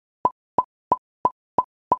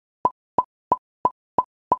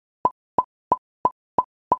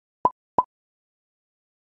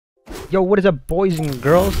Yo, what is up, boys and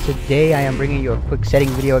girls? Today I am bringing you a quick setting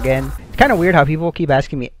video again. It's kind of weird how people keep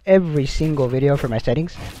asking me every single video for my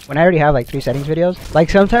settings when I already have like 3 settings videos. Like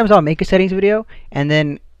sometimes I'll make a settings video and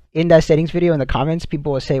then in that settings video in the comments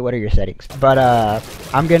people will say what are your settings, but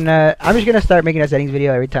I'm just gonna start making a settings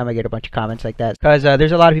video every time I get a bunch of comments like that, because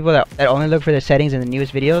there's a lot of people that only look for the settings in the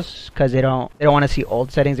newest videos because they don't want to see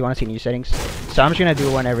old settings, they want to see new settings. So I'm just gonna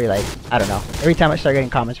do one every, like, I don't know, every time I start getting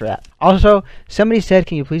comments for that. Also, somebody said,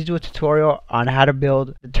 can you please do a tutorial on how to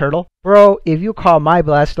build the turtle? Bro, if you call my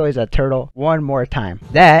Blastoise a turtle one more time,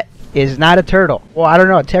 that is not a turtle. Well, I don't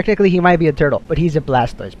know, technically he might be a turtle, but he's a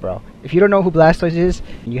Blastoise, bro. If you don't know who Blastoise is,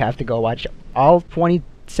 you have to go watch all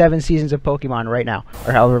 27 seasons of Pokemon right now,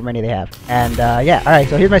 or however many they have. And yeah, alright,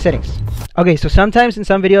 so here's my settings. Okay, so sometimes in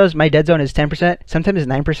some videos my dead zone is 10%, sometimes it's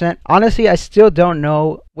 9%. Honestly, I still don't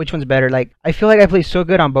know which one's better. Like, I feel like I play so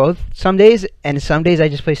good on both some days, and some days I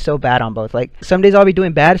just play so bad on both. Like, some days I'll be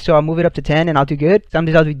doing bad, so I'll move it up to 10 and I'll do good. Some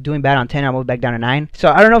days I'll be doing bad on 10 and I'll move back down to 9. So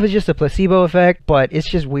I don't know if it's just a placebo effect, but it's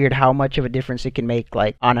just weird how much of a difference it can make,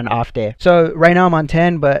 like, on an off day. So right now I'm on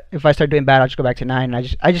 10, but if I start doing bad, I'll just go back to 9,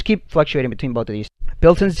 and I just keep fluctuating between both of these.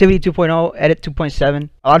 Build sensitivity 2.0, edit 2.7.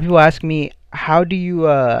 A lot of people ask me, how do you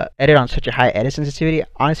edit on such a high edit sensitivity?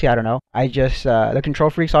 Honestly, I don't know. I just, the control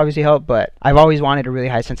freaks obviously help, but I've always wanted a really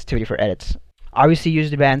high sensitivity for edits. Obviously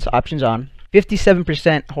use advanced options on.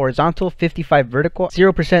 57% horizontal, 55 vertical,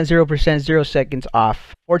 0%, 0%, 0 seconds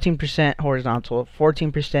off. 14% horizontal,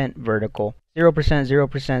 14% vertical, 0%, 0%,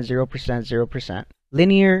 0%, 0%.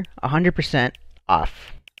 Linear, 100%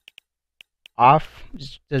 off. Off,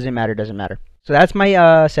 just doesn't matter. So that's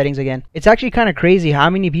my settings again. It's actually kind of crazy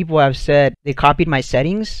how many people have said they copied my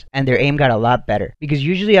settings and their aim got a lot better. Because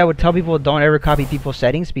usually I would tell people don't ever copy people's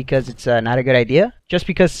settings because it's not a good idea. Just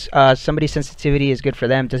because somebody's sensitivity is good for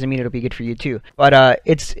them doesn't mean it'll be good for you too. But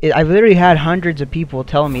I've literally had hundreds of people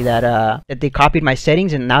telling me that that they copied my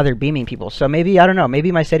settings and now they're beaming people. So maybe, I don't know,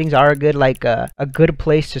 maybe my settings are a good, like a good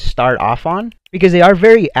place to start off on, because they are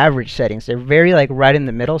very average settings. They're very, like, right in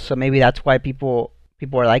the middle. So maybe that's why people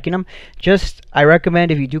are liking them. Just, I recommend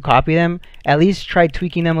if you do copy them, at least try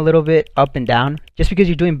tweaking them a little bit up and down. Just because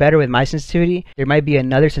you're doing better with my sensitivity, there might be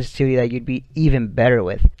another sensitivity that you'd be even better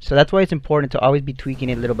with. So that's why it's important to always be tweaking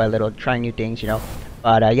it little by little, trying new things, you know.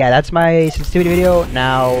 But yeah, that's my sensitivity video.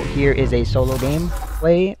 Now here is a solo game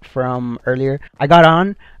play from earlier. I got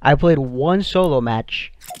on, I played one solo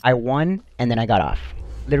match, I won, and then I got off.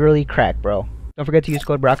 Literally cracked, bro. Don't forget to use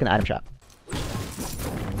code Brock in the item shop.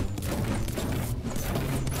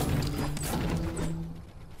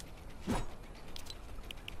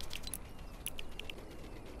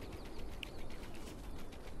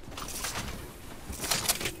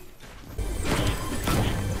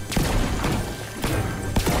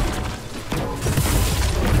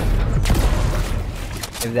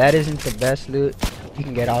 If that isn't the best loot you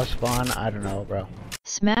can get off spawn, I don't know, bro.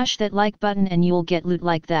 Smash that like button and you'll get loot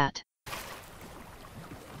like that.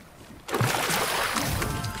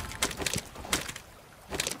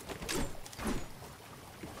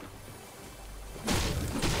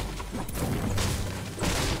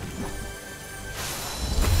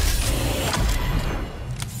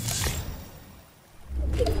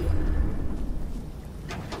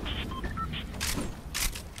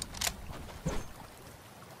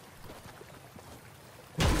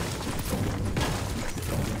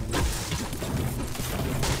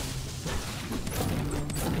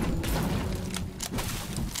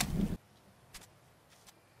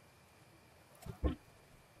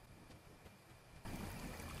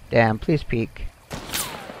 Damn, please peek.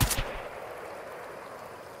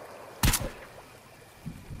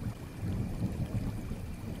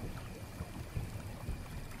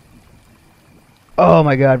 Oh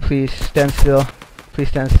my god, please stand still. Please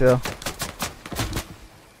stand still.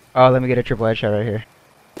 Oh, let me get a triple headshot right here.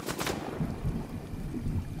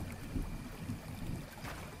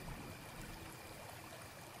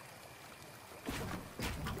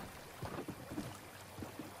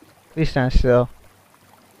 Please stand still.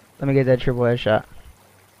 Let me get that triple headshot.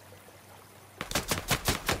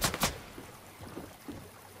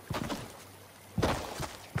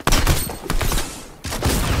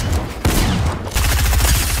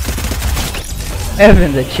 F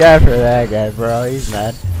in the chat for that guy, bro. He's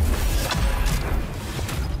mad.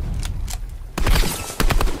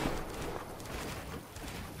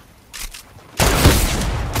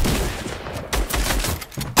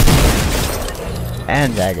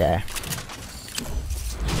 And that guy.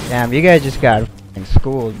 Damn, you guys just got f***ing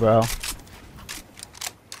schooled, bro.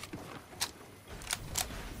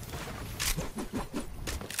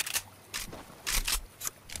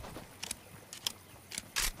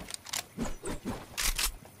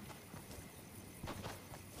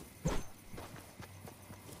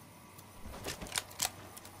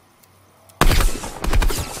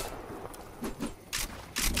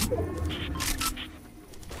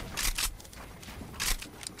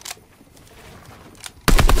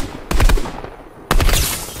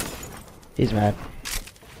 He's mad.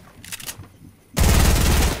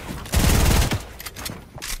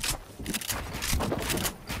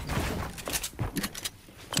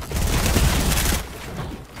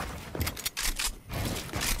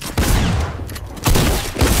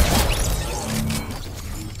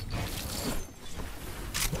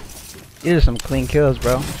 These are some clean kills,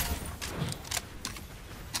 bro.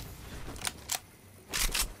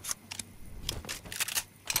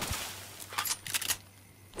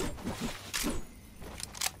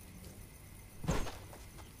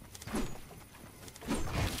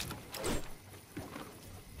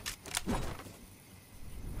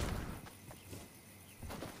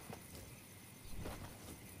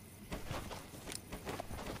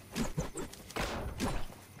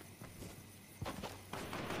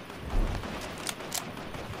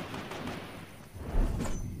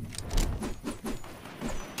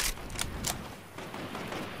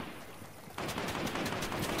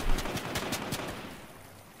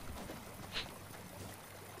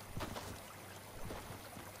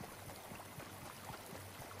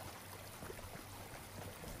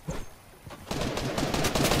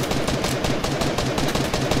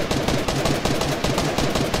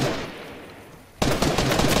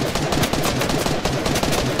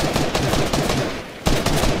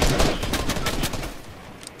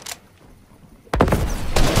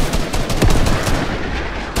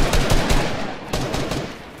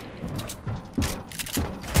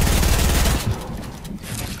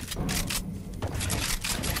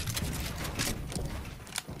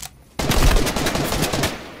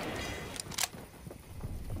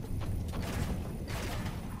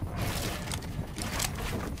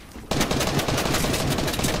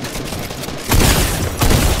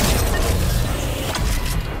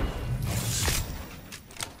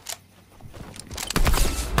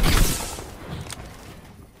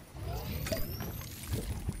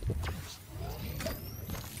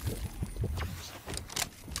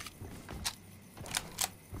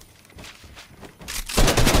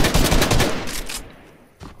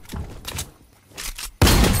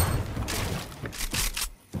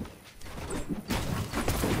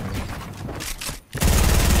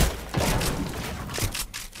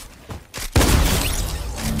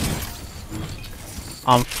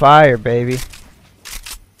 On fire, baby.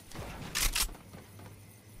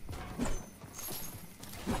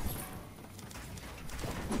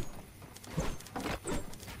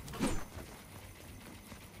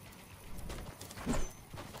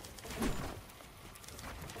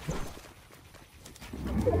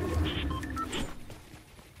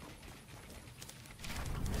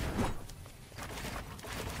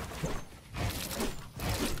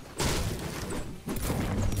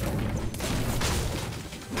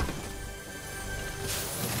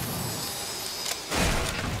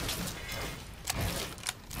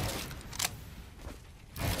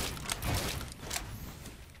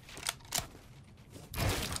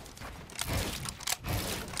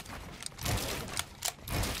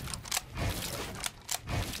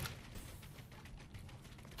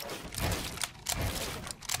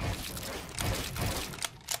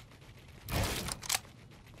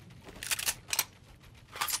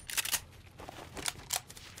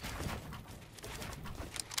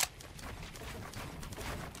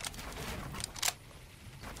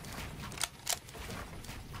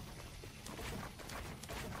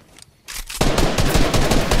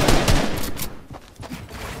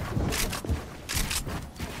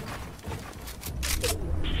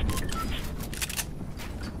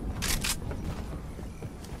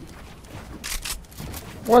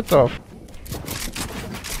 What the f—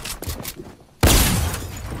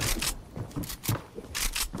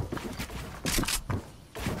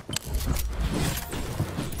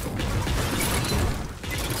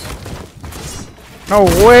 No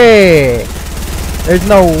way! There's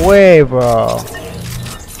no way, bro.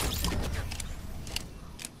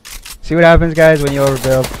 See what happens, guys, when you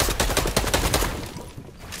overbuild.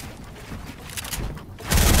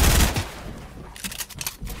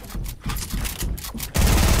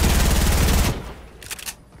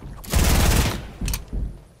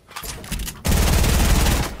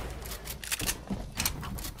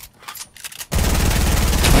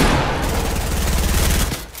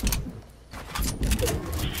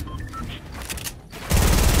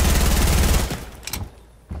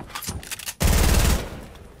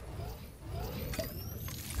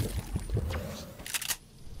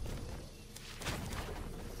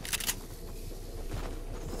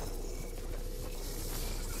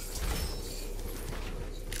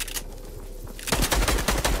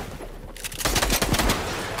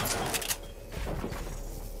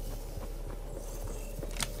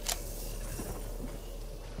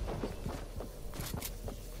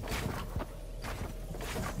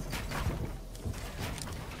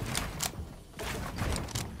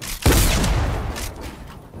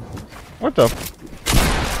 What the?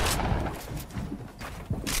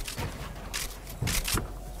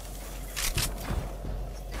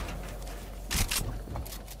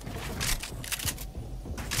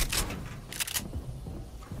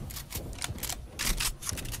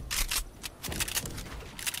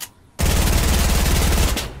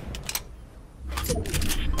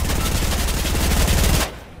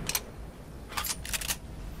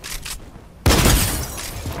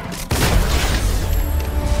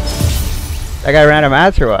 That guy ran a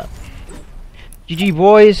match or what? GG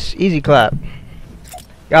boys, easy clap.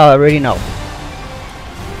 Y'all already know.